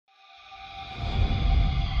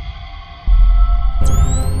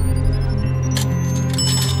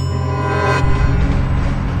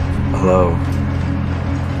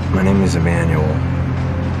is Emmanuel.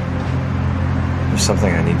 There's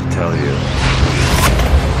something I need to tell you.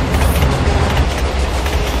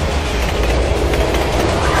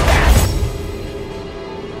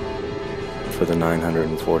 For the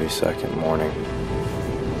 942nd morning,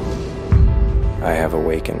 I have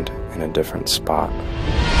awakened in a different spot.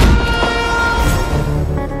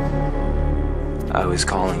 I was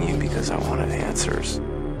calling you because I wanted answers.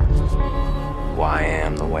 Why I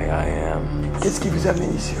am the way I am. Qu'est-ce qui vous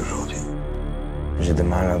amène ici aujourd'hui? J'ai du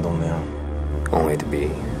mal à dormir. Only to be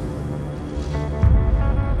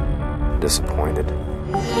disappointed.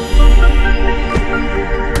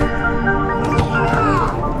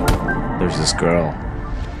 There's this girl.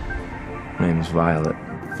 Her name's Violet.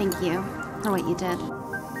 Thank you for what you did.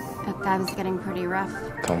 That guy was getting pretty rough.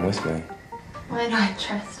 Come with me. Why do I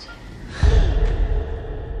trust you?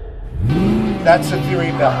 That's a theory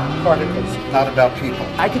about particles, not about people.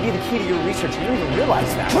 I could be the key to your research. You don't even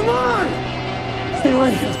realize that. Come on! Stay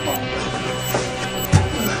away from this ball.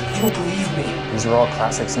 You don't believe me. These are all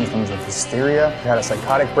classic symptoms of hysteria. You had a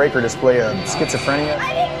psychotic break or display of schizophrenia.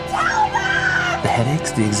 I didn't tell them! The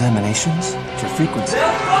headaches, the examinations, it's your frequency.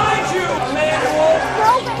 Broken man!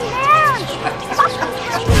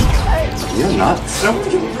 You're nuts. I'm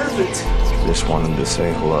gonna get perfect. Just wanted to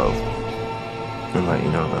say hello and let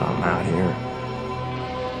you know that I'm out here,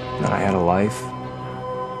 that I had a life,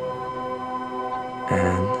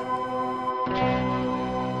 and